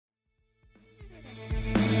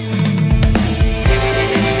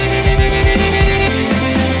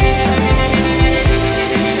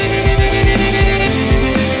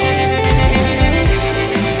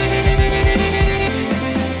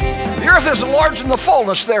Lord's and the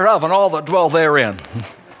fullness thereof, and all that dwell therein.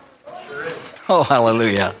 Oh,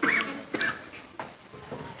 hallelujah.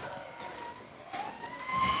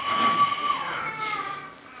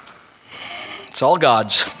 It's all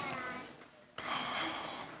God's.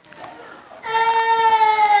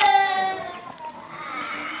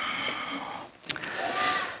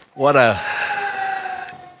 What a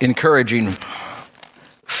encouraging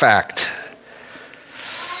fact.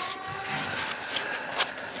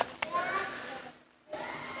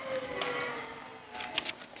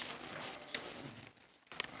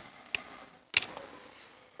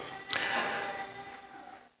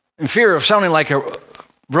 In fear of sounding like a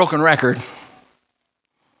broken record,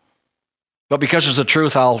 but because it's the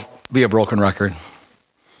truth, I'll be a broken record.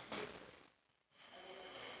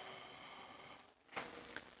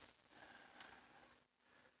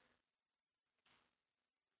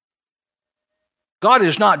 God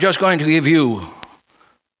is not just going to give you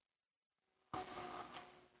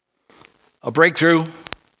a breakthrough,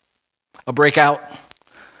 a breakout.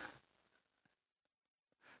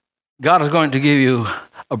 God is going to give you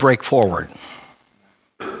a break forward.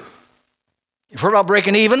 You've heard about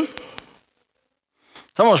breaking even?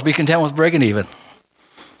 Some of us be content with breaking even.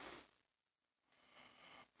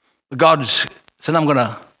 But God said, I'm going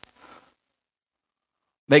to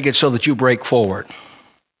make it so that you break forward.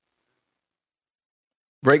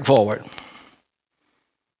 Break forward.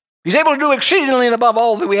 He's able to do exceedingly and above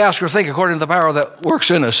all that we ask or think according to the power that works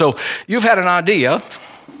in us. So you've had an idea.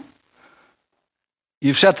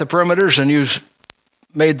 You've set the perimeters and you've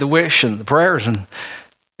made the wish and the prayers, and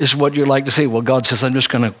this is what you'd like to see. Well, God says, I'm just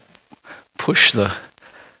going to push it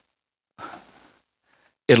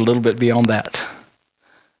a little bit beyond that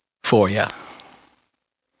for you.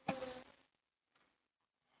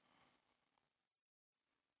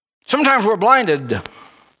 Sometimes we're blinded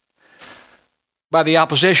by the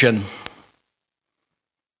opposition.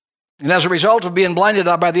 And as a result of being blinded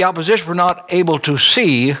by the opposition, we're not able to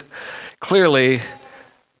see clearly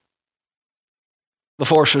the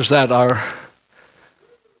forces that are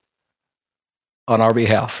on our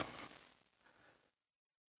behalf.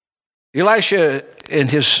 Elisha and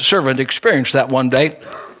his servant experienced that one day.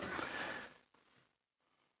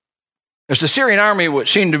 As the Syrian army would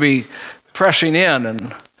seem to be pressing in,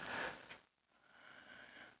 and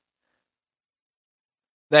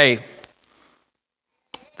the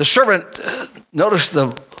servant noticed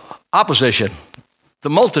the opposition, the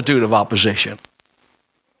multitude of opposition.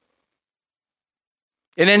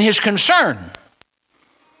 And in his concern,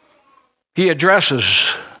 he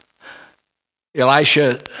addresses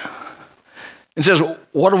Elisha and says,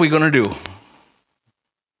 what are we going to do?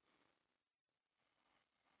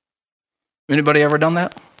 Anybody ever done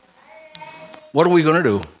that? What are we going to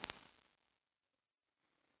do?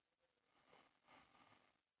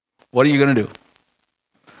 What are you going to do?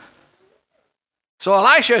 So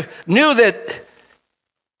Elisha knew that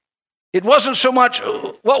it wasn't so much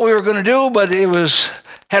what we were going to do, but it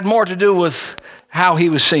had more to do with how he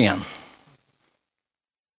was seeing.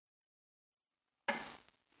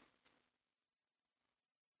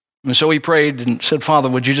 And so he prayed and said, Father,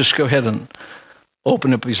 would you just go ahead and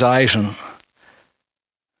open up his eyes and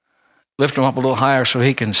lift him up a little higher so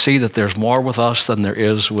he can see that there's more with us than there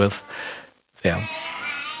is with them.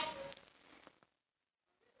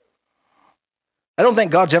 I don't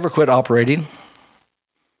think God's ever quit operating.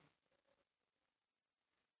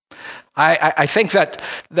 I think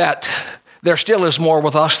that there still is more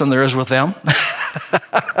with us than there is with them.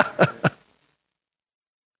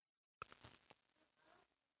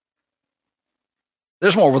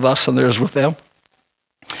 There's more with us than there is with them.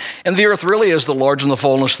 And the earth really is the Lord's and the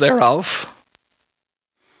fullness thereof.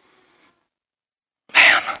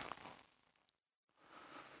 Man.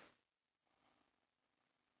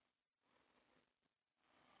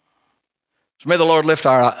 So may the Lord lift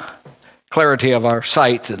our clarity of our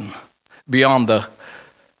sight and beyond the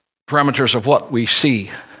parameters of what we see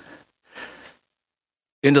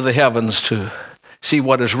into the heavens to see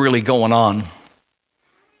what is really going on.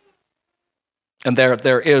 And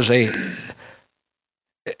there is a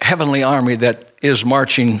heavenly army that is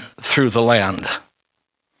marching through the land.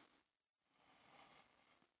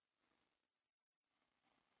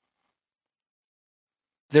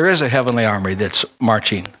 There is a heavenly army that's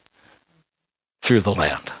marching through the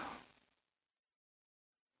land.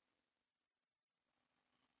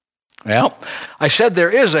 Well, I said there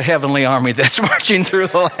is a heavenly army that's marching through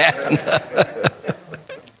the land.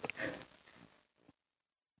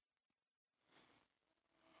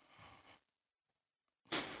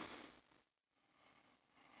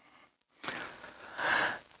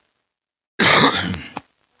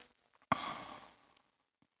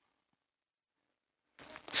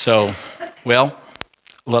 So, well,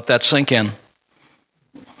 let that sink in.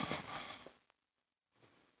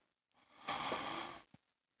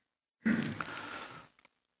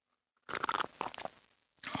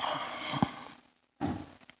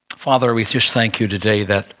 Father, we just thank you today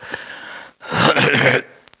that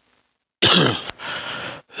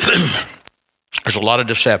there's a lot of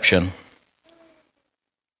deception,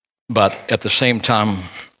 but at the same time,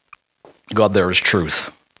 God, there is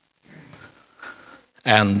truth.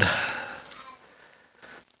 And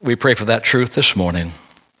we pray for that truth this morning,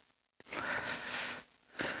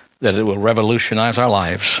 that it will revolutionize our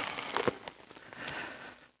lives,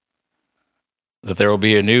 that there will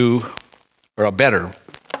be a new or a better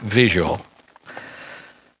visual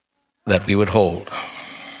that we would hold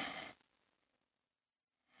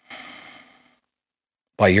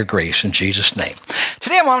by your grace in Jesus' name.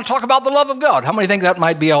 Today I want to talk about the love of God. How many think that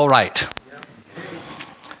might be all right?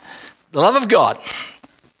 The love of God.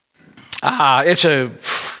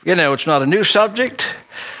 It's not a new subject,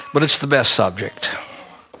 but it's the best subject.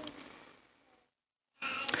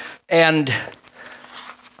 And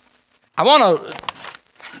I want to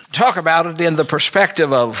talk about it in the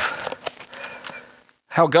perspective of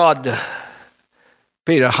how God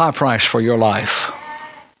paid a high price for your life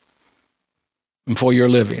and for your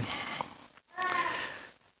living.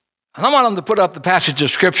 And I want them to put up the passage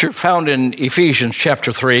of Scripture found in Ephesians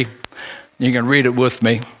chapter 3. You can read it with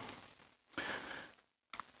me.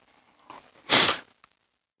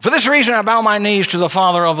 For this reason, I bow my knees to the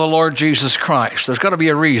Father of the Lord Jesus Christ. There's got to be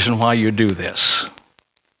a reason why you do this.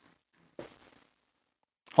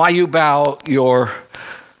 Why you bow your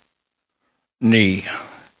knee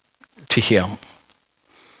to him.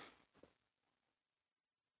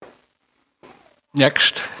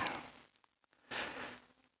 Next.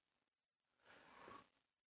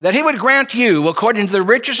 That he would grant you, according to the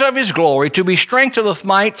riches of his glory, to be strengthened with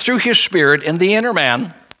might through his Spirit in the inner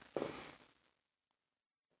man,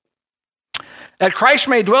 that Christ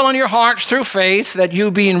may dwell in your hearts through faith, that you,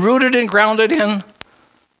 being rooted and grounded in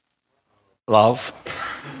love,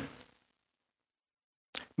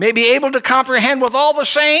 may be able to comprehend with all the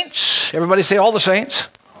saints. Everybody say all the saints.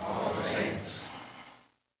 All the saints.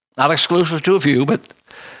 Not exclusive to a few, but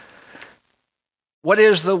what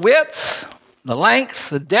is the width, the length,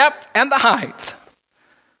 the depth, and the height.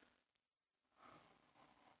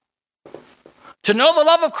 To know the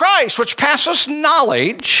love of Christ, which passeth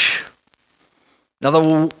knowledge.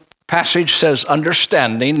 Another passage says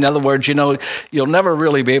understanding. In other words, you'll never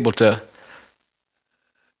really be able to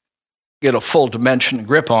get a full dimension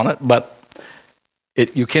grip on it, but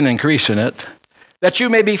you can increase in it. That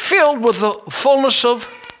you may be filled with the fullness of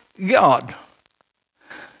God.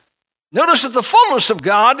 Notice that the fullness of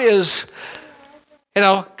God is,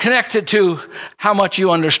 connected to how much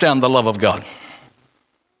you understand the love of God.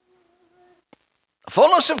 The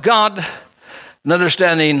fullness of God and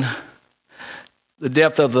understanding the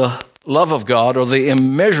depth of the love of God, or the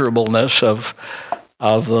immeasurableness of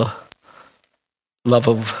the love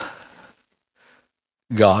of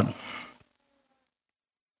God.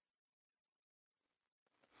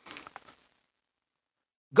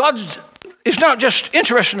 God is not just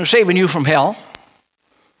interested in saving you from hell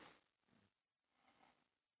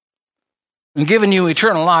and giving you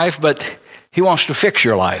eternal life, but he wants to fix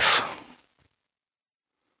your life.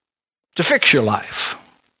 To fix your life.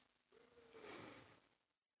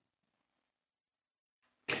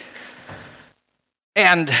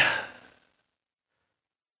 And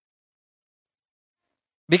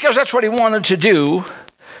because that's what he wanted to do,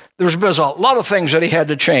 there's a lot of things that he had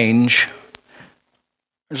to change.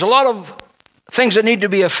 There's a lot of things that need to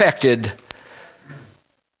be affected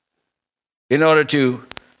in order to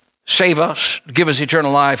save us, give us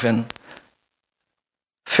eternal life, and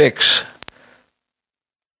fix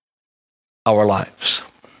our lives.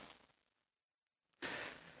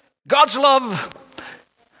 God's love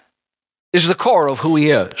is the core of who he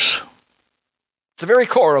is. It's the very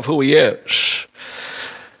core of who he is.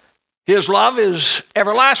 His love is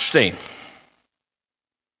everlasting.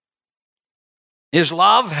 His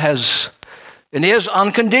love is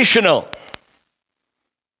unconditional.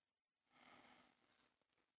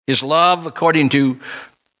 His love, according to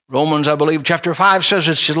Romans, I believe, chapter 5, says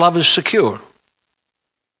his love is secure.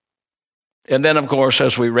 And then, of course,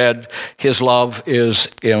 as we read, his love is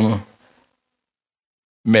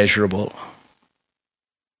immeasurable.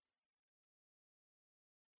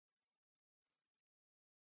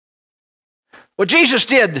 What Jesus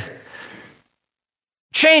did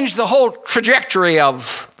changed the whole trajectory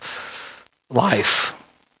of life.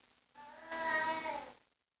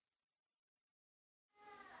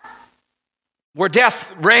 Where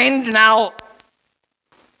death reigned, now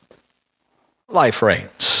life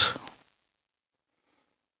reigns.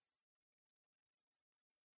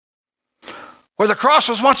 Where the cross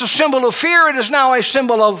was once a symbol of fear, it is now a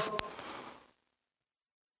symbol of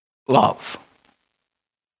love.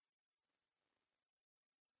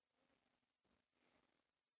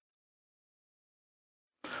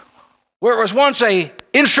 Where it was once an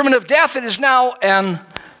instrument of death, it is now an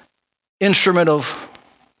instrument of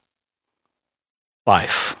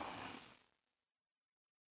life.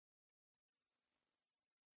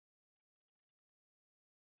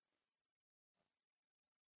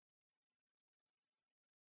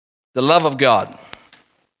 The love of God.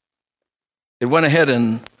 It went ahead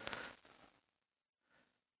and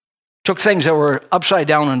took things that were upside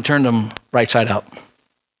down and turned them right side up.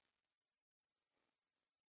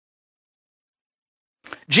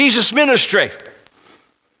 Jesus' ministry,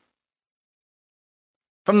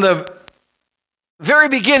 from the very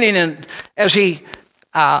beginning, and as he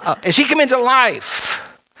came into life,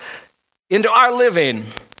 into our living,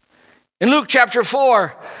 in Luke chapter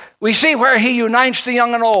 4, we see where he unites the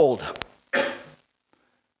young and old.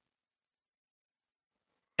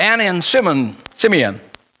 Anna and Simeon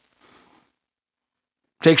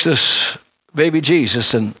takes this baby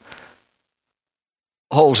Jesus and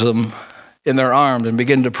holds them in their arms and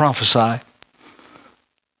begin to prophesy.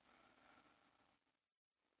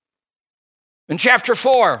 In chapter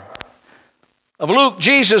 4 of Luke,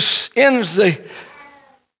 Jesus ends the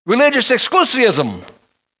religious exclusivism.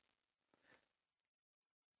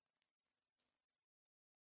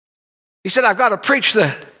 He said, I've got to preach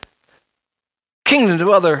the kingdom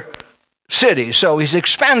to other cities. So he's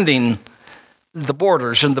expanding the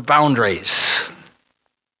borders and the boundaries.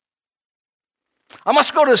 I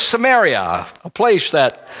must go to Samaria, a place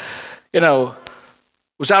that,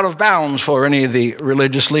 was out of bounds for any of the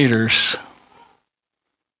religious leaders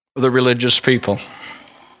or the religious people.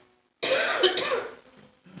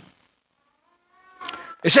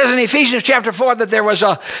 It says in Ephesians chapter 4 that there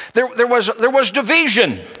was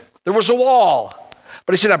division. There was a wall.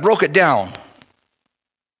 But he said, I broke it down.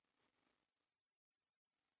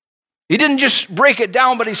 He didn't just break it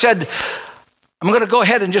down, but he said, I'm going to go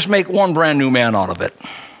ahead and just make one brand new man out of it.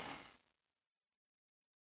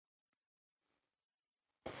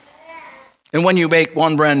 And when you make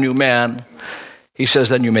one brand new man, he says,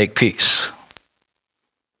 then you make peace.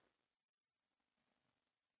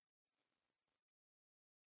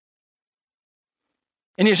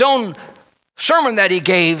 In his own sermon that he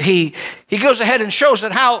gave, he goes ahead and shows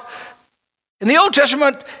that how in the Old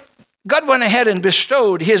Testament, God went ahead and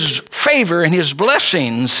bestowed his favor and his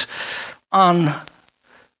blessings on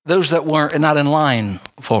those that were not in line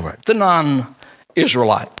for it, the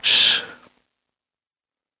non-Israelites.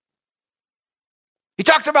 He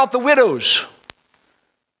talked about the widows,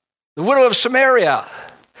 the widow of Samaria.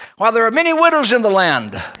 While there are many widows in the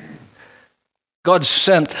land, God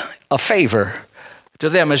sent a favor to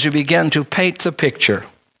them as he began to paint the picture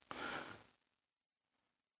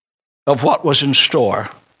of what was in store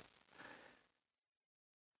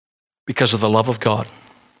because of the love of God.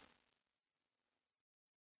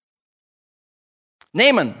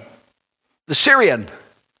 Naaman, the Syrian,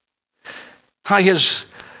 how the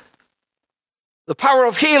power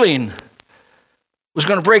of healing was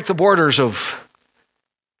going to break the borders of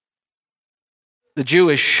the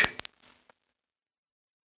Jewish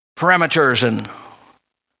parameters and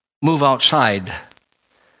move outside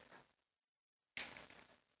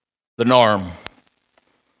the norm.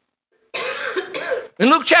 In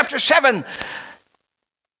Luke chapter 7,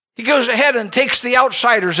 he goes ahead and takes the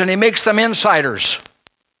outsiders and he makes them insiders.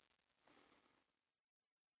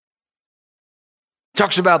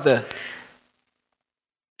 Talks about the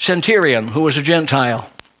centurion who was a Gentile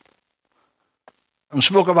and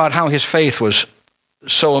spoke about how his faith was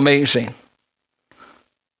so amazing.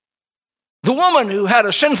 The woman who had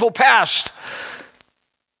a sinful past,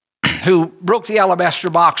 who broke the alabaster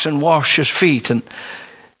box and washed his feet, and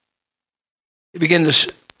he began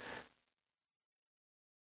to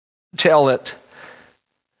tell that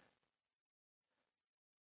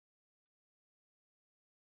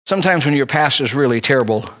sometimes when your past is really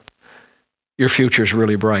terrible, your future is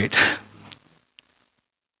really bright.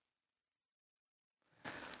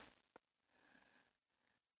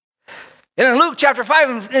 And in Luke chapter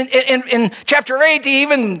 5, in chapter 8, he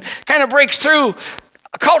even kind of breaks through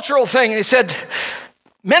a cultural thing. And he said,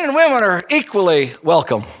 men and women are equally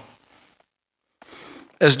welcome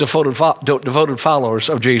as devoted followers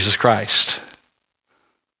of Jesus Christ.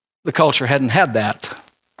 The culture hadn't had that.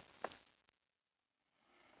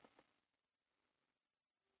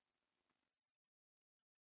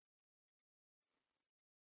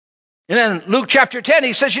 And then Luke chapter 10,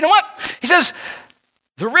 he says, you know what? He says,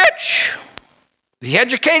 the rich, the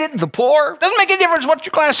educated, the poor, doesn't make any difference what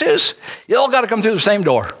your class is. You all got to come through the same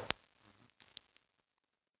door.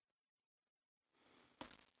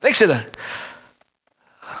 Makes it a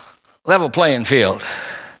level playing field.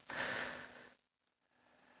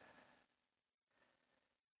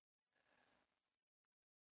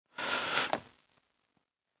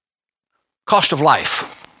 Cost of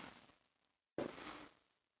life.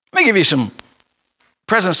 Let me give you some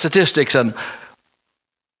present statistics on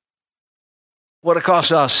what it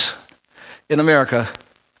costs us in America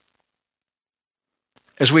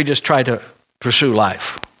as we just try to pursue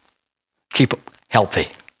life, keep healthy.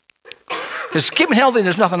 Because keeping healthy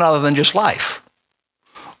is nothing other than just life.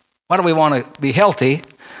 Why do we want to be healthy?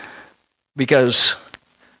 Because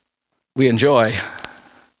we enjoy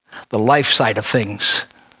the life side of things.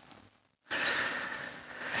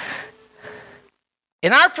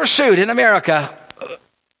 In our pursuit in America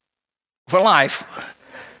for life,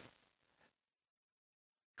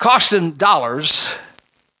 costs in dollars,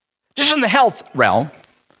 just in the health realm,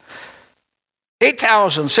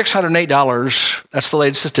 $8,608, that's the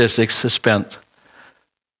latest statistics, is spent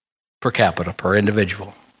per capita, per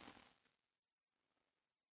individual.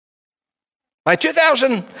 By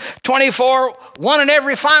 2024, $1 in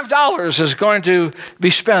every $5 is going to be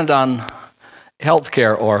spent on health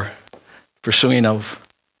care or pursuing of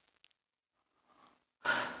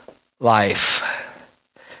life.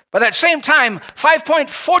 By that same time,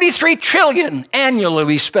 $5.43 trillion annually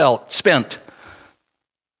we spent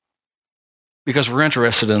because we're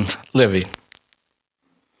interested in living.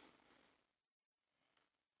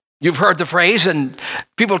 You've heard the phrase, and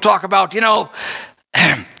people talk about,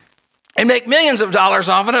 and make millions of dollars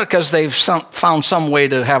off of it because they've found some way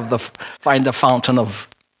to find the fountain of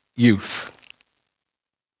youth.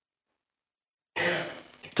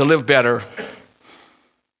 To live better,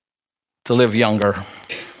 to live younger.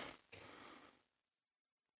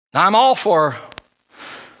 Now, I'm all for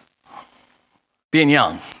being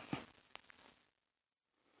young.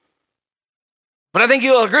 But I think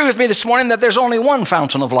you'll agree with me this morning that there's only one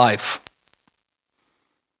fountain of life.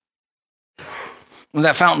 And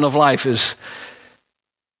that fountain of life is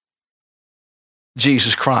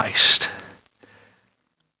Jesus Christ.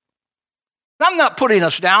 I'm not putting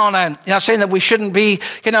us down. I'm not saying that we shouldn't be,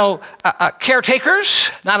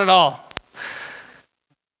 caretakers. Not at all.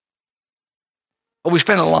 But we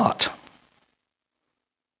spend a lot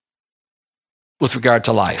with regard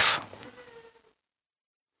to life.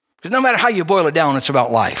 Because no matter how you boil it down, it's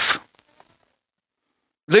about life.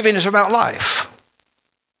 Living is about life.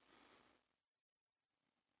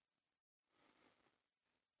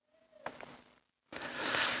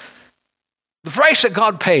 The price that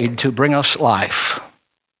God paid to bring us life.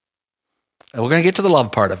 And we're going to get to the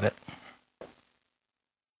love part of it.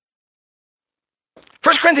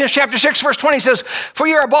 1 Corinthians chapter 6, verse 20 says, "For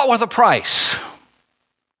you are bought with a price."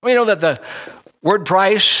 We know that the word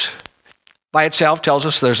price by itself tells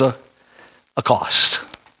us there's a cost.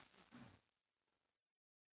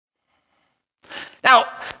 Now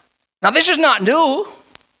this is not new,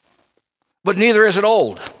 but neither is it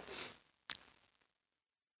old.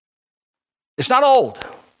 It's not old.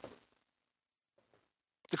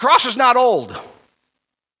 The cross is not old.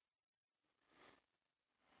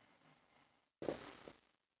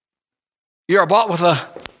 You are bought with a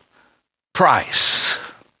price.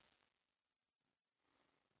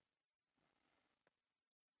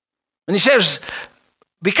 And he says,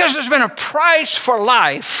 because there's been a price for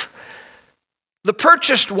life, the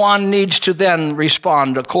purchased one needs to then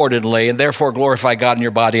respond accordingly and therefore glorify God in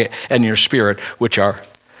your body and your spirit, which are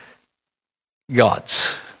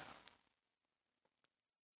God's.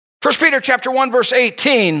 1 Peter chapter 1, verse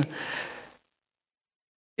 18,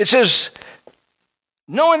 it says,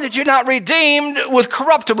 knowing that you're not redeemed with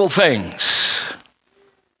corruptible things.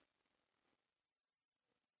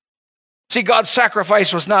 See, God's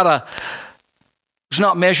sacrifice was not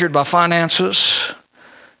measured by finances,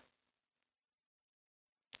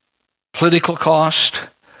 political cost,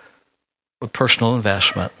 but personal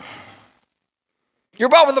investment. You're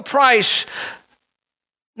bought with a price,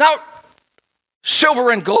 not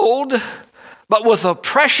silver and gold, but with the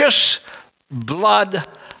precious blood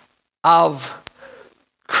of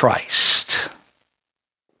Christ.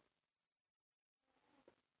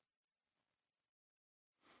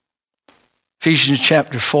 Ephesians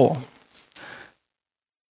chapter 4.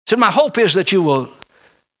 So my hope is that you will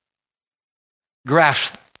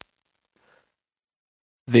grasp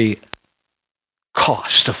the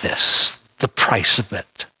cost of this, the price of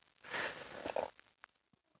it.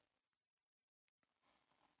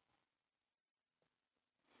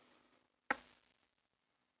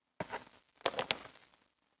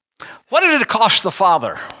 What did it cost the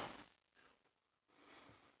Father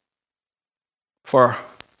for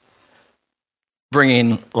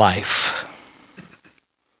bringing life?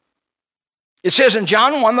 It says in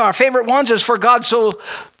John, one of our favorite ones is, for God so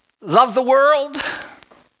loved the world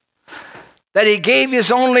that he gave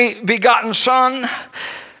his only begotten Son,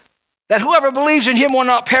 that whoever believes in him will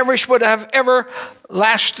not perish but have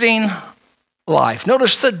everlasting life.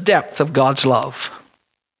 Notice the depth of God's love.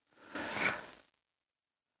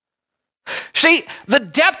 See, the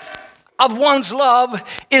depth of one's love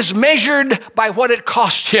is measured by what it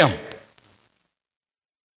cost him.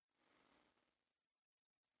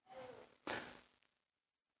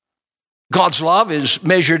 God's love is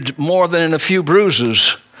measured more than in a few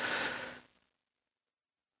bruises,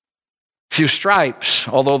 few stripes,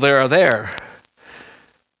 although they are there.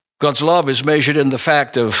 God's love is measured in the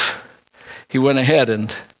fact of he went ahead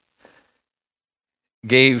and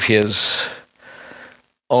gave his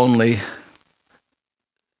only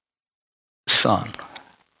Son.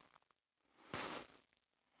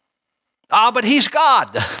 But he's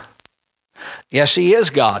God. Yes, he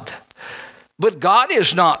is God. But God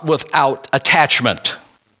is not without attachment.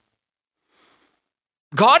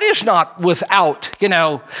 God is not without,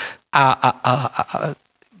 a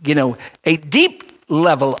deep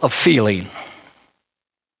level of feeling.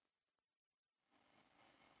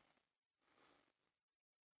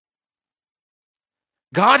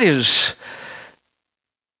 God is,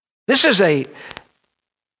 this is a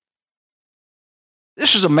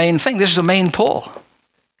main thing. This is a main pull.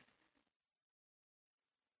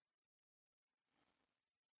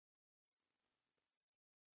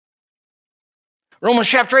 Romans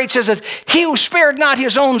chapter 8 says that he who spared not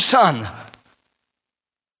his own Son.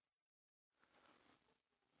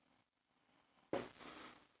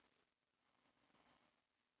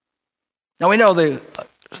 Now we know the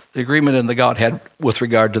agreement in the Godhead with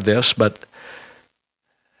regard to this, but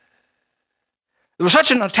there was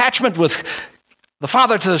such an attachment with the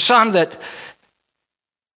Father to the Son that,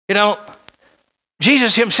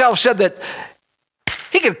 Jesus himself said that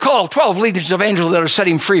he could call 12 legions of angels that are set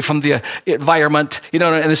him free from the environment, in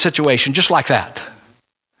the situation, just like that.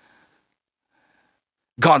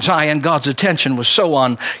 God's eye and God's attention was so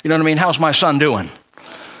on, how's my son doing?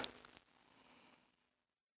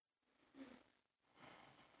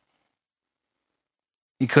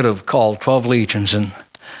 He could have called 12 legions and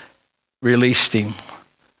released him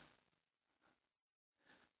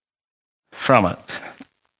from it.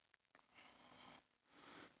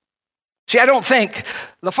 See, I don't think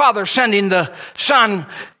the Father sending the Son,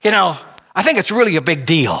 I think it's really a big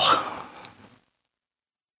deal.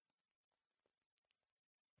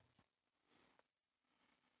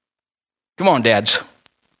 Come on, dads.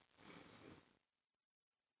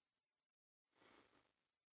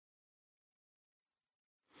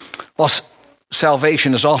 While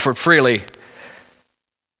salvation is offered freely,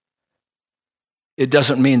 it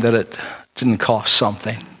doesn't mean that it didn't cost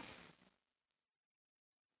something.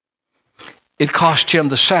 It cost him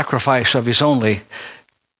the sacrifice of his only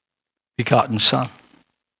begotten Son.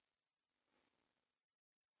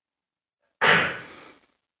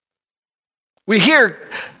 We hear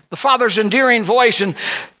the Father's endearing voice in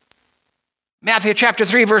Matthew chapter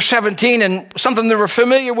 3, verse 17, and something that we're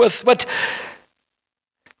familiar with, but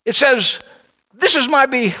it says, "This is my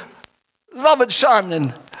beloved Son,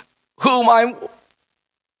 in whom I'm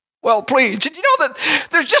well pleased." Did you know that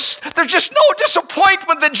there's just no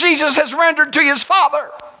disappointment that Jesus has rendered to his Father?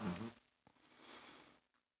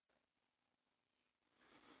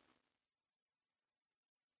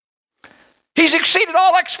 He's exceeded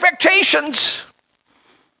all expectations.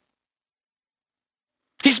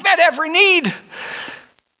 He's met every need.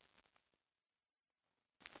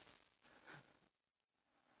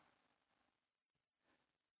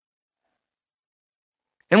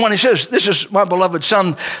 And when he says, "This is my beloved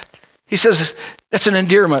Son," he says, that's an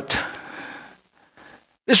endearment.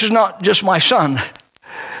 This is not just my son,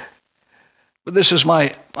 but this is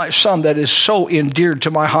my son that is so endeared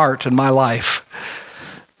to my heart and my life.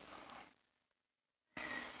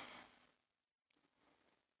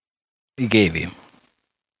 He gave him.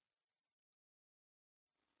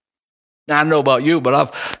 Now, I don't know about you, but I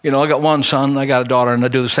got one son, I got a daughter, and I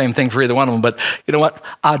do the same thing for either one of them. But you know what?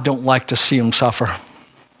 I don't like to see them suffer.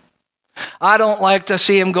 I don't like to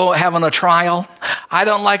see him go having a trial. I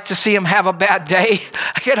don't like to see him have a bad day.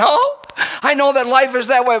 I know that life is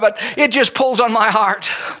that way, but it just pulls on my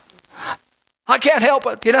heart. I can't help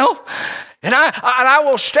it, And I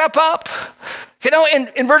will step up,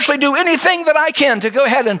 and virtually do anything that I can to go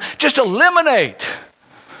ahead and just eliminate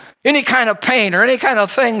any kind of pain or any kind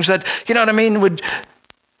of things that, would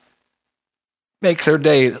make their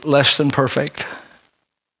day less than perfect.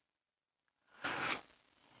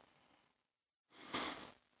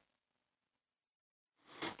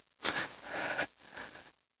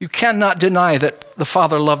 You cannot deny that the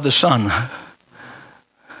Father loved the Son.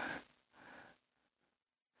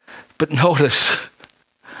 But notice,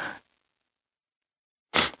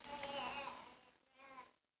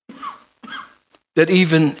 that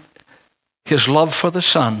even his love for the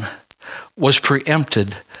Son was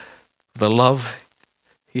preempted the love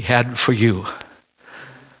he had for you.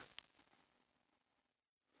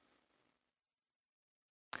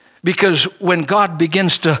 Because when God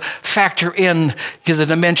begins to factor in the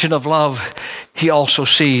dimension of love, he also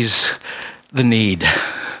sees the need.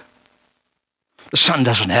 The Son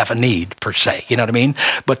doesn't have a need per se, you know what I mean?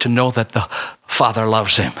 But to know that the Father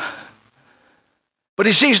loves him. But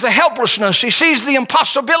he sees the helplessness. He sees the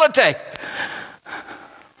impossibility.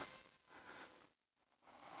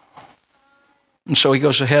 And so he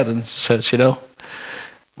goes ahead and says,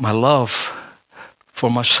 my love for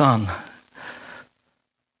my Son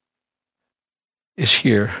is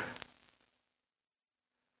here.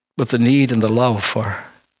 But the need and the love for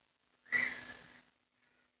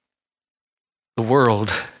the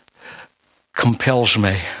world compels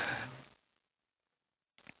me.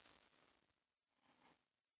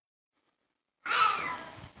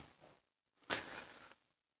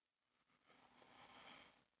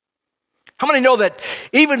 How many know that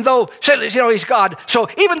even though, he's God, so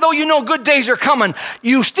even though you know good days are coming,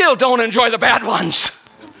 you still don't enjoy the bad ones?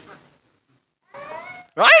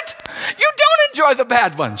 Right? You don't enjoy the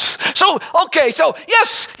bad ones. So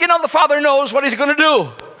yes, the Father knows what he's going to do.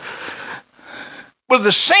 But at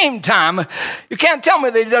the same time, you can't tell me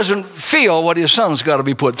that he doesn't feel what his Son's got to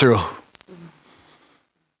be put through.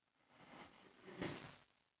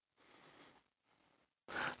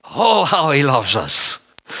 Oh, how he loves us.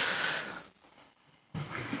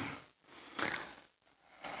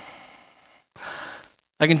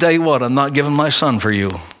 I can tell you what, I'm not giving my Son for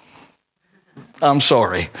you. I'm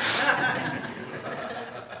sorry.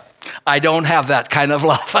 I don't have that kind of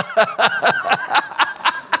love.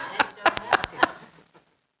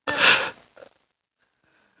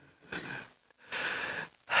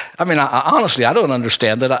 I mean, honestly, I don't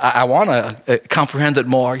understand it. I want to comprehend it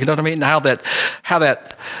more. You know what I mean? How that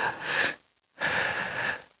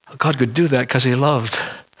God could do that because he loved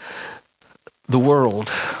the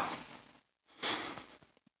world.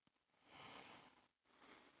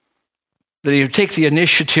 That he would take the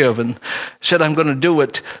initiative and said, I'm going to do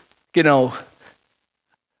it. I'm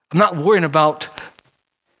not worrying about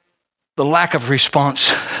the lack of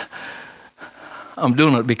response. I'm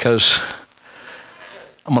doing it because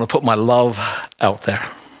I'm going to put my love out there.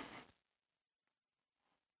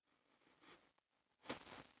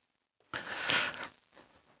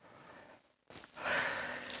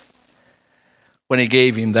 When he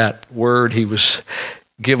gave him that word, he was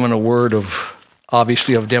given a word of,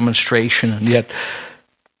 obviously, of demonstration and yet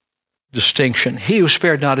distinction. He who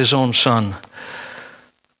spared not his own Son,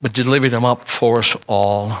 but delivered him up for us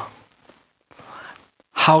all,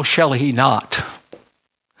 how shall he not?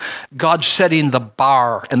 God setting the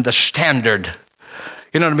bar and the standard,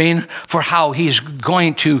 you know what I mean, for how he's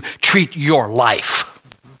going to treat your life.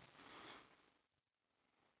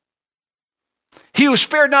 He who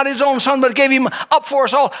spared not his own Son, but gave him up for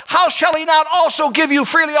us all, how shall he not also give you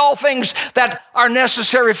freely all things that are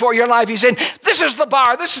necessary for your life? He's saying, this is the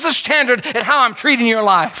bar, this is the standard, and how I'm treating your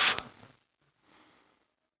life.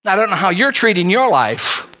 I don't know how you're treating your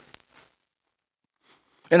life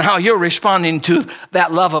and how you're responding to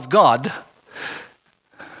that love of God.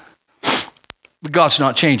 But God's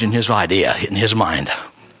not changing his idea in his mind.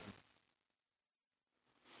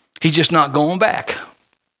 He's just not going back.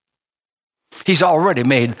 He's already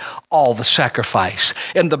made all the sacrifice,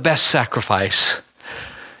 and the best sacrifice,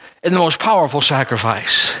 and the most powerful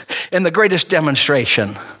sacrifice, and the greatest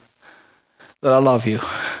demonstration that I love you.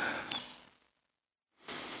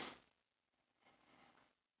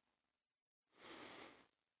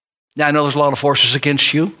 Now, I know there's a lot of forces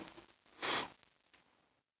against you.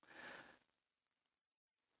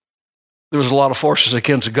 There was a lot of forces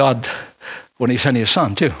against God when he sent his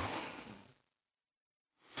Son, too.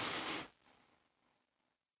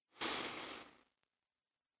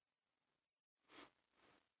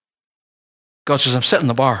 God says, I'm setting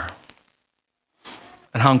the bar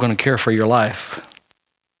and how I'm going to care for your life.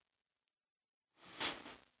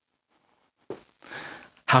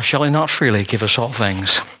 How shall he not freely give us all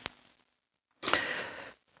things?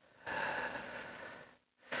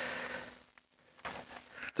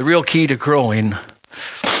 The real key to growing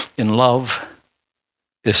in love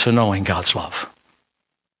is to knowing God's love.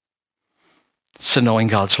 So knowing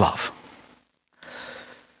God's love.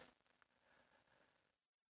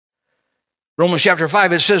 Romans chapter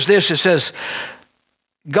 5, it says this, it says,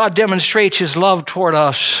 God demonstrates his love toward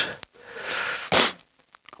us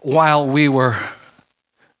while we were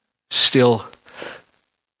still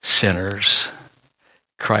sinners.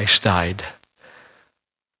 Christ died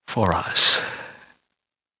for us.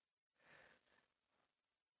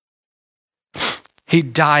 He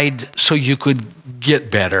died so you could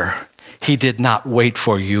get better. He did not wait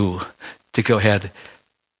for you to go ahead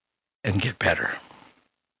and get better.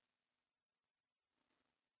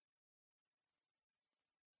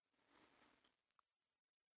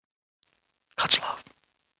 God's love.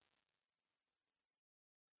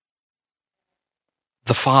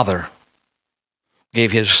 The Father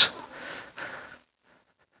gave his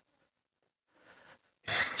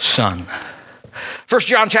Son. 1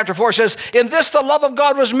 John chapter 4 says, in this the love of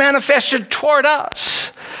God was manifested toward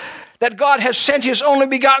us, that God has sent his only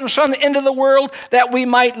begotten Son into the world that we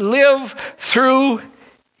might live through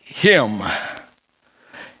him.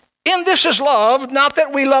 In this is love, not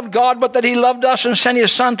that we loved God, but that he loved us and sent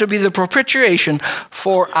his Son to be the propitiation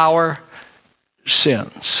for our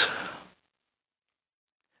sins.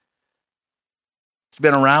 It's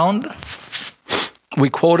been around. We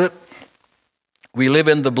quote it. We live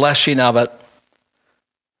in the blessing of it.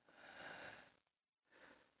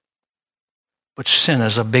 But sin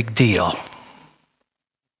is a big deal.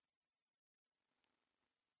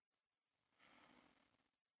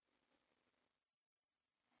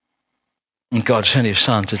 And God sent his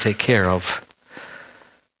Son to take care of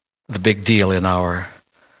the big deal in our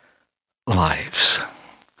lives.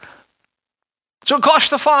 So it cost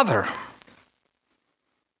the Father.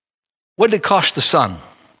 What did it cost the Son?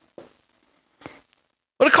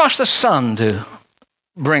 What did it cost the Son to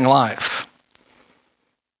bring life?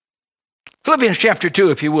 Philippians chapter 2,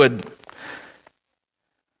 if you would.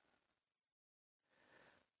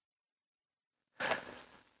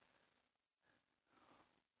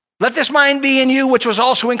 Let this mind be in you, which was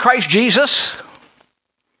also in Christ Jesus,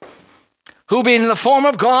 who being in the form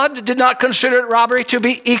of God, did not consider it robbery to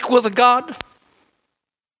be equal with God,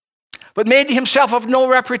 but made himself of no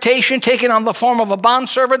reputation, taking on the form of a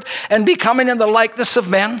bondservant and becoming in the likeness of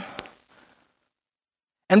men.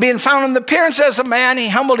 And being found in the appearance as a man, he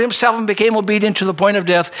humbled himself and became obedient to the point of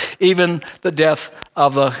death, even the death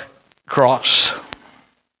of the cross.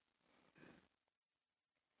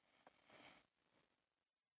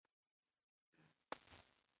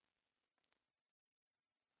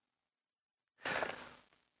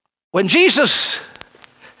 When Jesus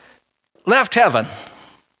left heaven,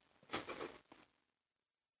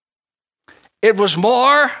 it was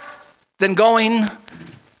more than going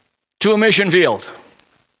to a mission field.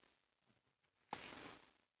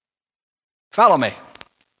 Follow me.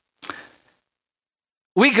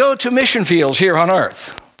 We go to mission fields here on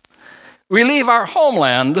earth. We leave our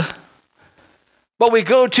homeland, but we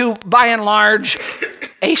go to, by and large,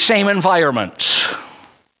 a same environment.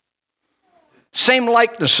 Same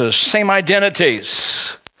likenesses, same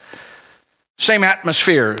identities, same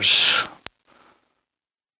atmospheres.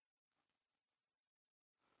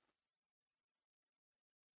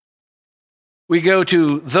 We go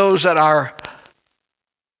to those that are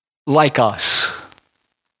like us.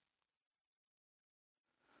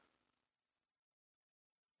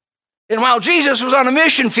 And while Jesus was on a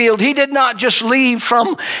mission field, he did not just leave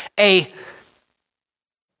from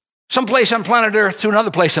some place on planet Earth to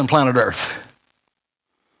another place on planet Earth.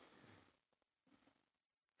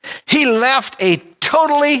 He left a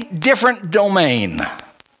totally different domain.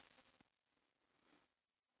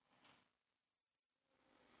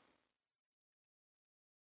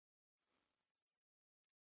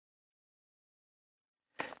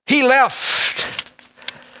 He left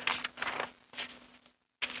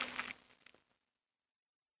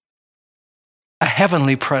a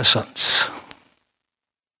heavenly presence.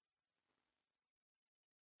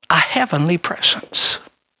 A heavenly presence.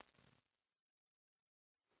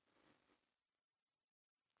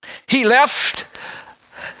 He left,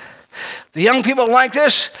 the young people like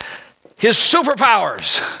this, his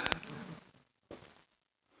superpowers.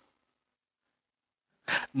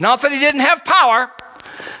 Not that he didn't have power,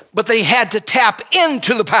 but they had to tap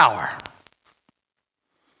into the power.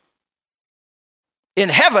 In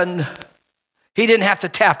heaven, he didn't have to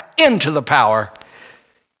tap into the power.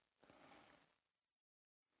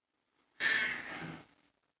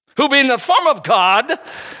 Who being in the form of God,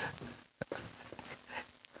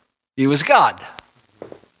 he was God.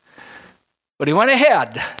 But he went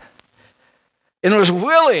ahead and was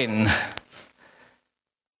willing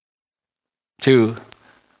to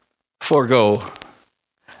forego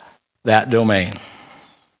that domain.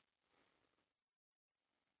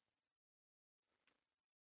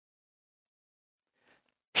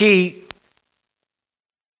 He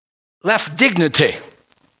left dignity.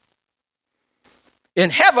 In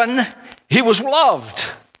heaven, he was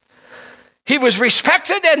loved. He was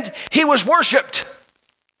respected and he was worshiped.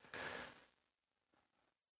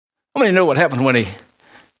 How many know what happened when he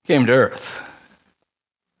came to earth?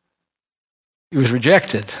 He was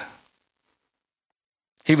rejected.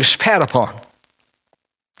 He was spat upon.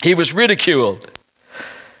 He was ridiculed.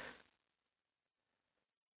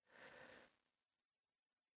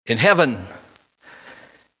 In heaven,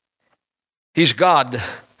 he's God.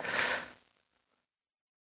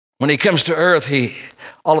 When he comes to earth, he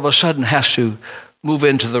all of a sudden has to move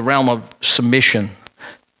into the realm of submission.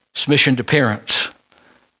 Submission to parents.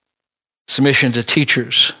 Submission to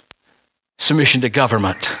teachers. Submission to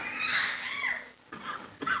government.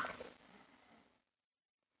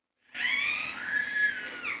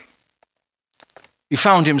 He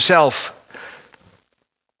found himself,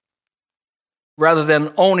 rather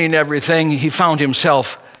than owning everything, he found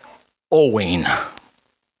himself owing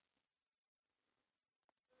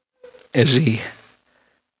as he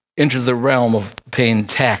entered the realm of paying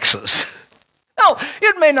taxes. Now,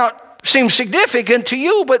 it may not seem significant to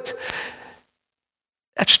you, but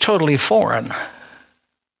that's totally foreign.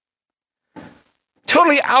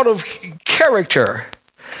 Totally out of character.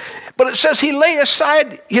 But it says he laid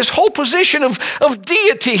aside his whole position of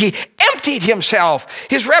deity. He emptied himself,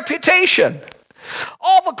 his reputation,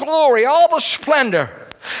 all the glory, all the splendor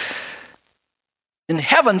in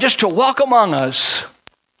heaven just to walk among us.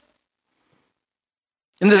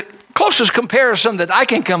 In the closest comparison that I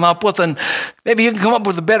can come up with, and maybe you can come up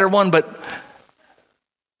with a better one, but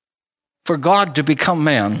for God to become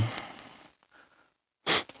man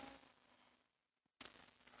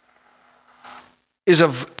is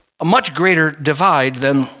of a much greater divide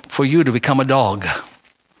than for you to become a dog.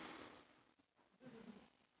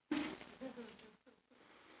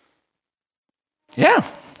 Yeah.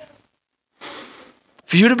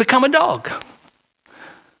 For you to become a dog.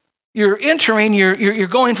 You're entering, you're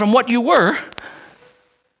going from what you were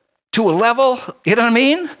to a level, you know what I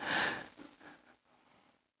mean?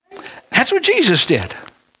 That's what Jesus did.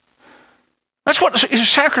 That's what his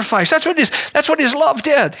sacrifice, that's what his love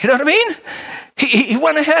did. You know what I mean? He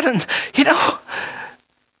went ahead and,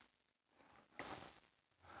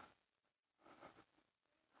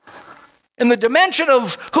 in the dimension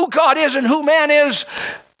of who God is and who man is,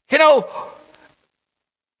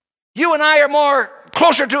 you and I are more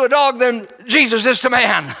closer to a dog than Jesus is to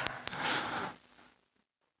man.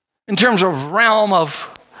 In terms of realm of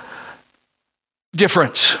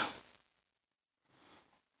difference.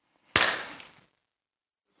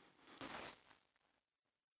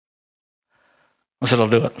 I said, I'll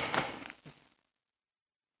do it.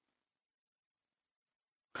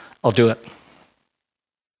 I'll do it.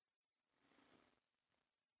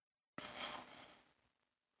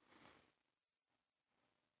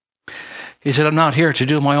 He said, I'm not here to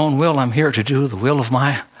do my own will. I'm here to do the will of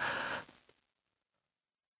my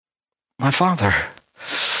Father.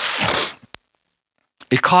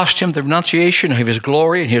 It cost him the renunciation of his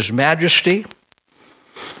glory and his majesty.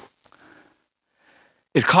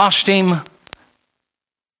 It cost him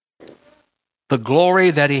the glory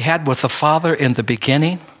that he had with the Father in the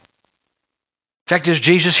beginning. In fact, as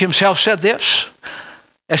Jesus himself said this,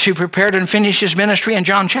 as he prepared and finished his ministry in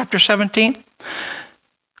John chapter 17,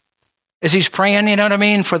 as he's praying, you know what I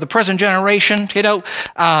mean, for the present generation, for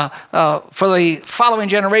the following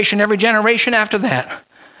generation, every generation after that.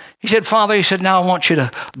 He said, Father, he said, now I want you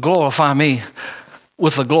to glorify me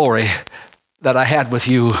with the glory that I had with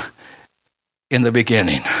you in the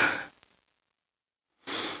beginning.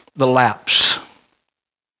 The lapse.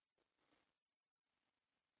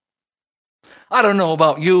 I don't know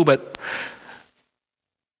about you, but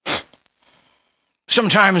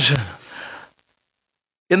sometimes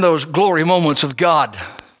in those glory moments of God,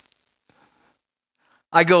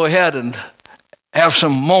 I go ahead and have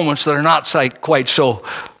some moments that are not quite so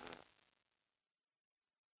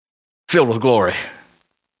filled with glory.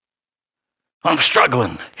 I'm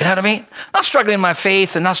struggling, you know what I mean? Not struggling in my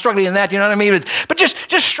faith and not struggling in that, you know what I mean? But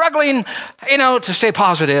just struggling, to stay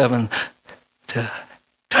positive and to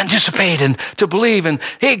anticipate and to believe, and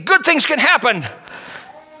hey, good things can happen. And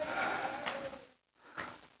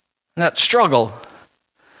that struggle.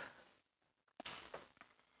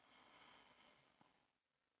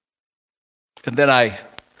 And then I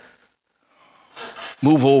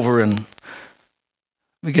move over and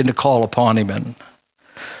begin to call upon him and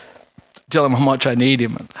tell him how much I need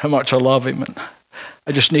him and how much I love him and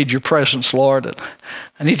I just need your presence, Lord. And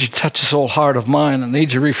I need you to touch this old heart of mine. I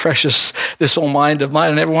need you to refresh this old mind of mine.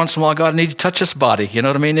 And every once in a while, God, I need you to touch this body. You know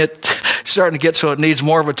what I mean? It's starting to get so it needs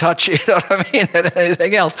more of a touch, you know what I mean, than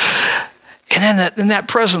anything else. And then that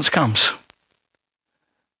presence comes.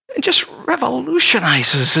 It just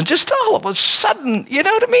revolutionizes. And just all of a sudden, you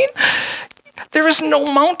know what I mean? There is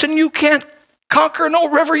no mountain you can't conquer,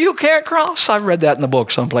 no river you can't cross. I've read that in the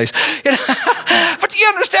book someplace. You know? But do you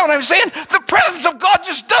understand what I'm saying? The presence of God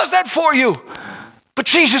just does that for you. But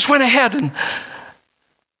Jesus went ahead and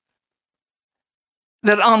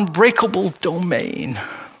that unbreakable domain.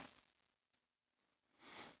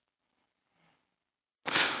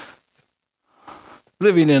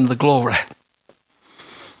 Living in the glory.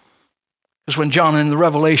 Because when John in the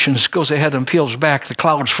Revelations goes ahead and peels back the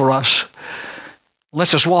clouds for us,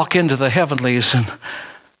 lets us walk into the heavenlies and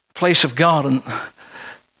place of God and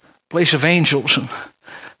place of angels and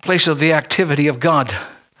place of the activity of God.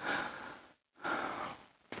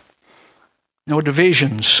 No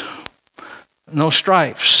divisions, no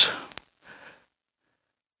strifes.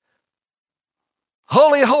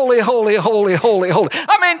 Holy, holy, holy, holy, holy, holy.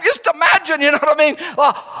 I mean, just imagine, you know what I mean?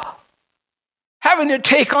 Having to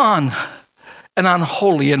take on an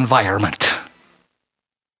unholy environment.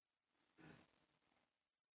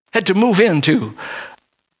 Had to move into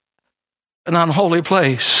an unholy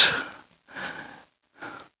place.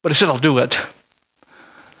 But he said, I'll do it.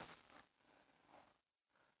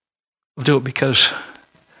 I'll do it because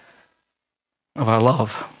of our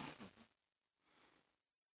love.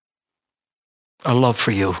 Our love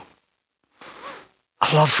for you.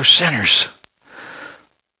 Our love for sinners.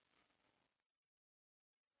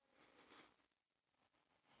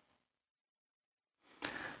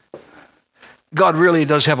 God really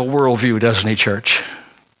does have a worldview, doesn't he, church?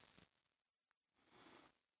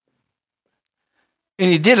 And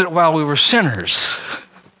he did it while we were sinners.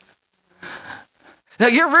 Now,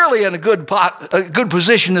 you're really in a good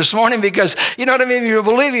position this morning because, you know what I mean, you're a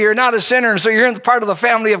believer, you're not a sinner, and so you're in part of the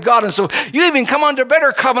family of God, and so you even come under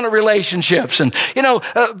better covenant relationships and, you know,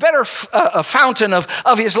 a better a fountain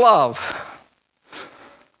of his love.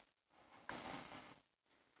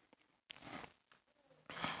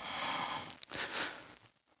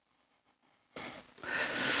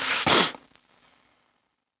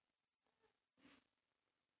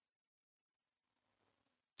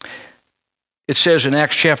 It says in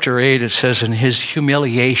Acts chapter 8, it says, in his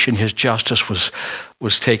humiliation, his justice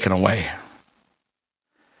was taken away.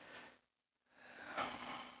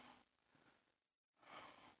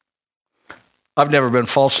 I've never been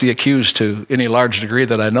falsely accused to any large degree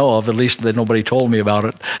that I know of, at least that nobody told me about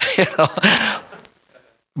it. You know?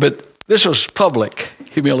 But this was public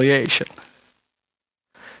humiliation.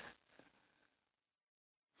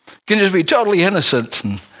 You can just be totally innocent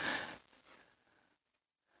and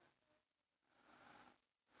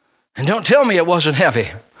don't tell me it wasn't heavy.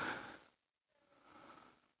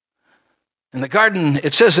 In the garden,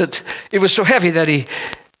 it says that it was so heavy that he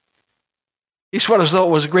sweat as though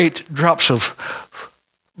it was great drops of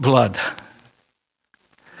blood.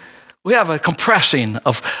 We have a compressing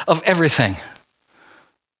of everything.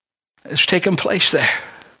 It's taken place there.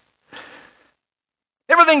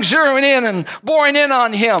 Everything's zeroing in and boring in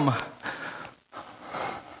on him.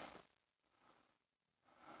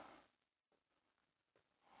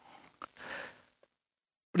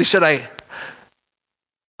 But he said,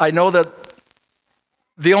 I know that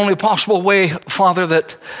the only possible way, Father,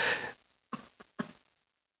 that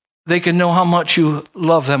they can know how much you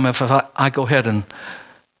love them if I go ahead and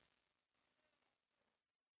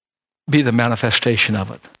be the manifestation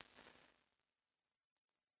of it.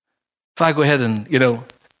 If I go ahead and, you know,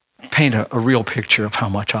 paint a real picture of how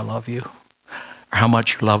much I love you or how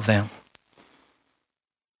much you love them.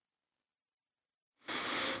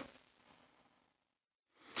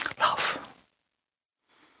 Love.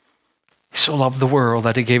 He so loved the world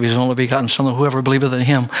that he gave his only begotten Son, that whoever believeth in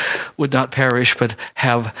him would not perish but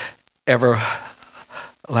have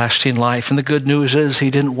everlasting life. And the good news is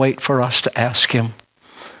he didn't wait for us to ask him.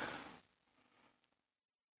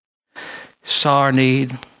 He saw our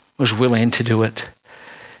need, was willing to do it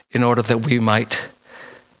in order that we might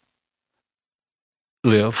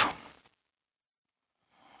live.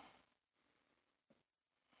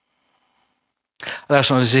 I'll ask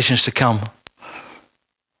my musicians to come.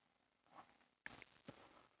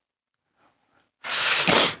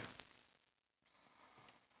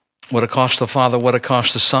 What it cost the Father, what it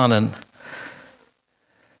cost the Son, and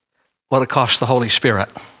what it cost the Holy Spirit.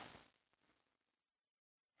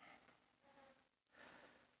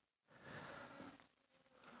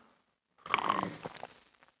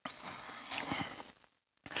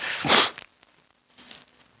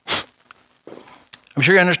 I'm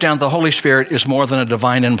sure you understand the Holy Spirit is more than a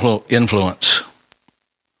divine influence.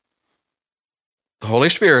 The Holy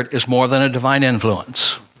Spirit is more than a divine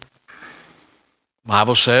influence. The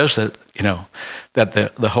Bible says that,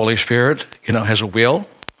 that the Holy Spirit, has a will,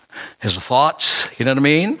 has thoughts, you know what I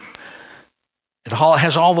mean? It all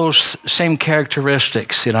has all those same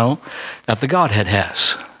characteristics, that the Godhead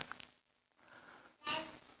has.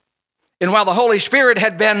 And while the Holy Spirit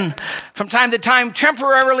had been from time to time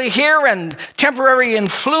temporarily here and temporarily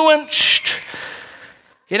influenced,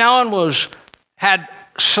 and had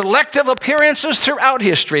selective appearances throughout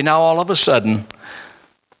history, now all of a sudden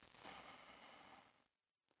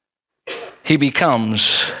he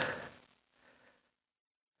becomes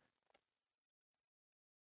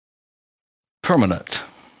permanent,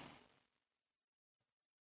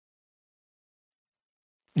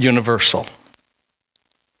 universal.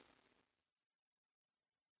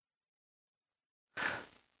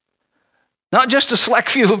 Not just a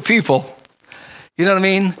select few of people, you know what I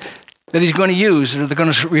mean, that he's going to use or they're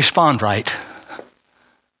going to respond right.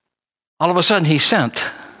 All of a sudden he's sent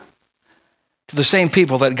to the same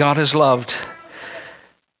people that God has loved.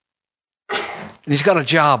 And he's got a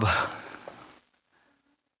job.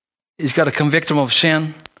 He's got to convict them of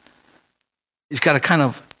sin. He's got to kind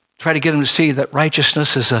of try to get them to see that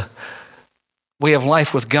righteousness is a way of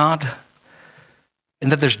life with God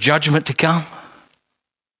and that there's judgment to come.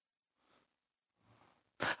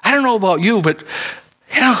 I don't know about you, but,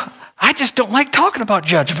 I just don't like talking about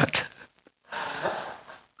judgment.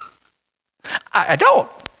 I don't.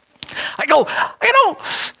 I go,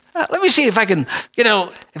 let me see if I can,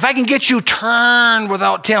 if I can get you turned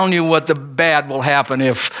without telling you what the bad will happen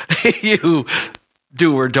if you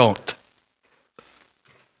do or don't.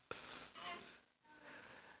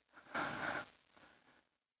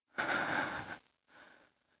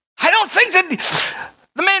 I don't think that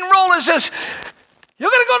the main role is this, you're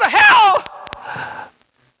going to go to hell.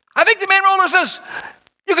 I think the main role is this,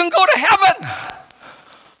 you can go to heaven.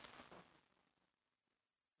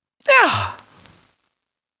 Yeah.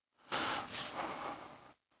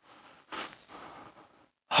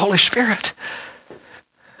 Holy Spirit.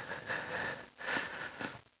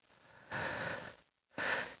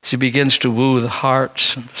 As he begins to woo the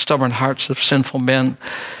hearts and the stubborn hearts of sinful men,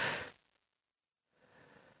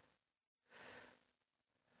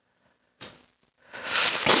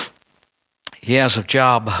 he has a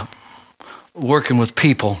job working with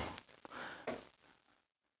people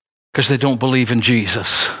because they don't believe in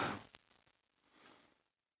Jesus.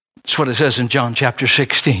 That's what it says in John chapter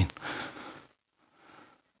 16.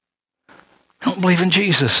 They don't believe in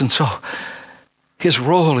Jesus, and so his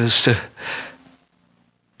role is to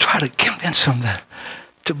try to convince them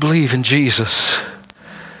to believe in Jesus.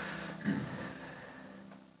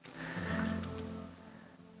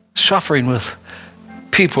 Suffering with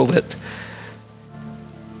people that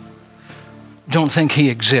don't think he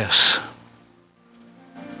exists.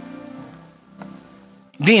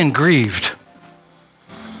 Being grieved.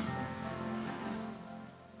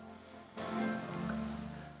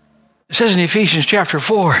 It says in Ephesians chapter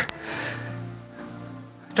 4,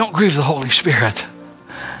 don't grieve the Holy Spirit.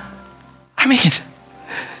 I mean,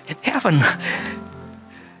 in heaven,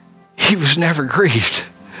 he was never grieved.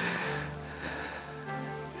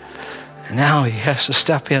 And now he has to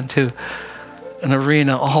step into an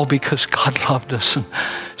arena all because God loved us. And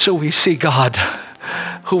so we see God,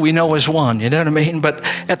 who we know is one, you know what I mean? But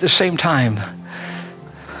at the same time,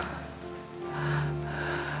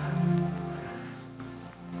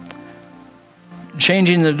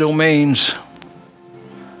 changing the domains,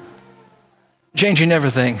 changing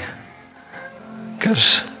everything,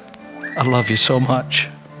 because I love you so much.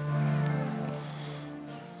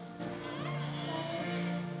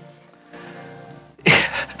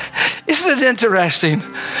 Isn't it interesting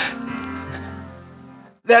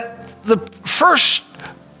that the first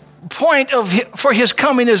point for his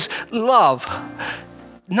coming is love?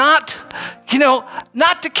 Not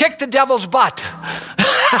to kick the devil's butt.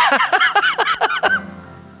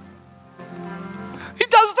 He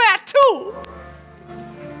does that too.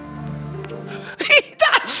 He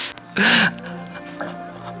does.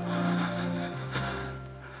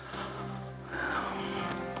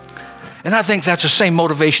 And I think that's the same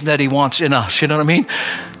motivation that he wants in us. You know what I mean?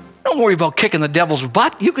 Don't worry about kicking the devil's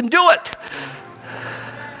butt. You can do it.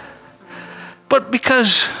 But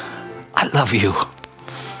because I love you.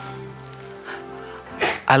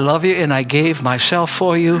 I love you and I gave myself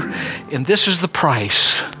for you. And this is the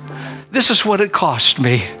price. This is what it cost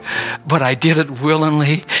me. But I did it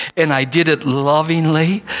willingly and I did it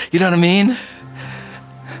lovingly. You know what I mean?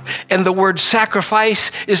 And the word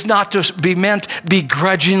sacrifice is not to be meant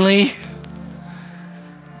begrudgingly.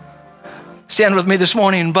 stand with me this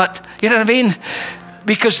morning, but you know what I mean?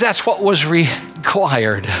 Because that's what was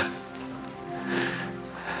required.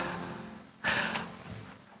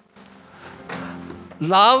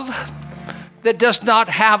 Love that does not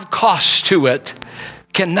have cost to it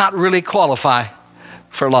cannot really qualify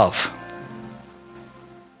for love.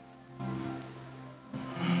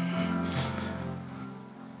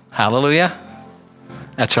 Hallelujah.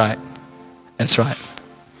 That's right. That's right.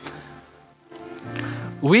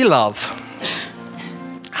 We love.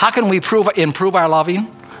 How can we improve our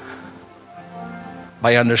loving?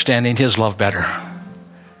 By understanding his love better.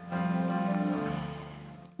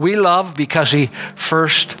 We love because he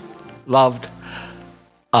first loved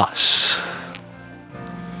us.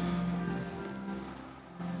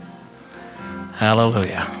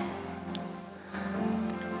 Hallelujah.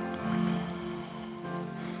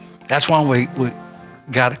 That's why we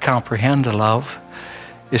got to comprehend the love,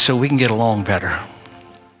 is so we can get along better.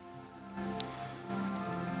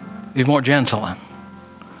 Be more gentle and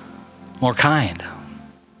more kind,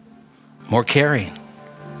 more caring,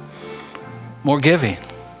 more giving,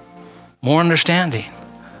 more understanding,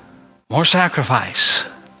 more sacrifice,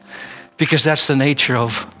 because that's the nature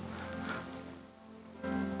of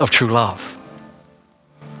true love.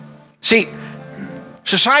 See,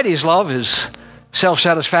 society's love is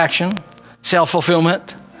self-satisfaction,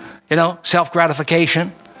 self-fulfillment,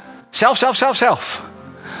 self-gratification, self.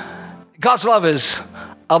 God's love is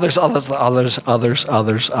others.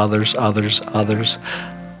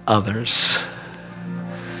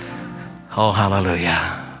 Oh,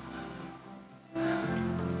 hallelujah.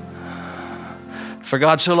 For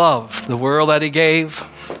God so loved the world that he gave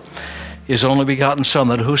his only begotten Son,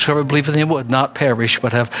 that whosoever believeth in him would not perish,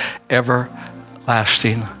 but have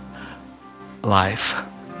everlasting life.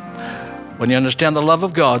 When you understand the love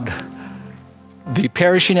of God, the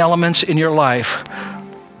perishing elements in your life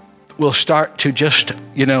will start to just,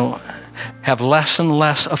 have less and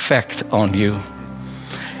less effect on you.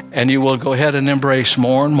 And you will go ahead and embrace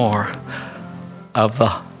more and more of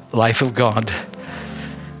the life of God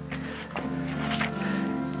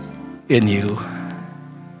in you.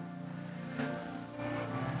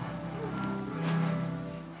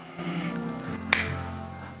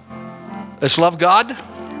 Let's love God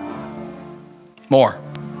more.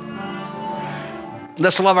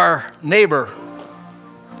 Let's love our neighbor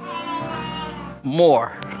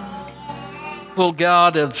more. Well,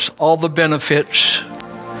 God has all the benefits.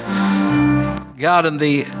 God and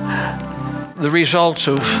the results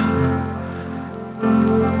of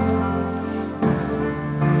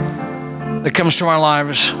that comes to our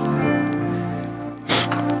lives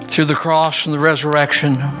through the cross and the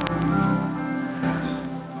resurrection.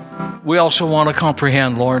 We also want to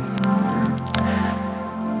comprehend, Lord,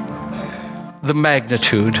 the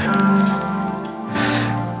magnitude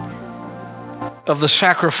of the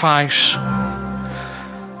sacrifice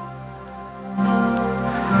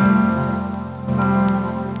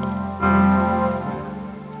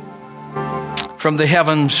from the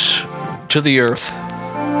heavens to the earth,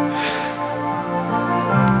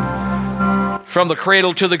 from the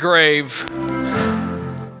cradle to the grave,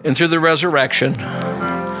 and through the resurrection,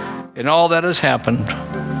 and all that has happened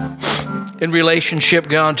in relationship,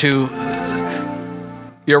 God, to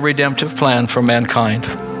your redemptive plan for mankind.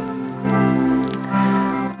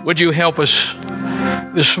 Would you help us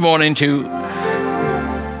this morning to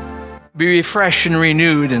be refreshed and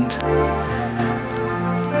renewed and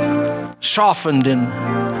softened and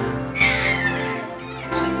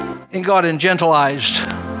God, and gentilized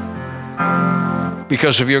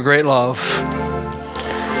because of your great love.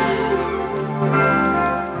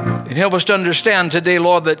 And help us to understand today,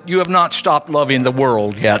 Lord, that you have not stopped loving the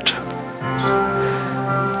world yet.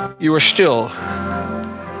 You are still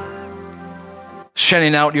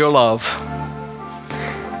sending out your love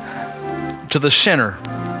to the sinner.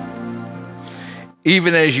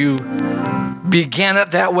 Even as you began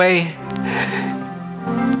it that way,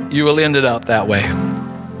 you will end it up that way.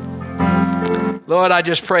 Lord, I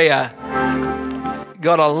just pray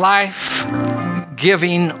God, a life-giving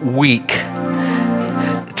week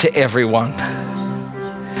to everyone.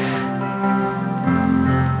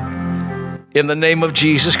 In the name of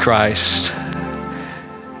Jesus Christ,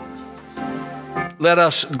 let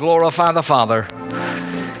us glorify the Father,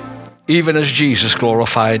 even as Jesus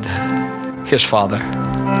glorified his Father.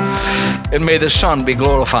 And may the Son be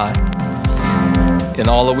glorified in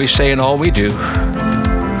all that we say and all we do.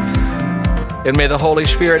 And may the Holy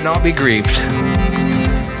Spirit not be grieved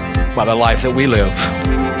by the life that we live.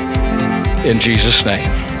 In Jesus' name,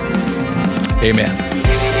 amen.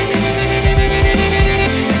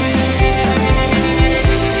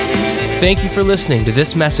 Thank you for listening to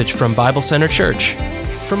this message from Bible Center Church.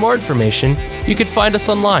 For more information, you can find us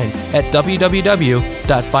online at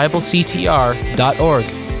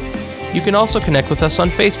www.biblectr.org. You can also connect with us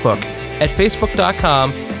on Facebook at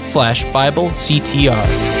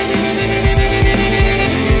facebook.com/BibleCTR.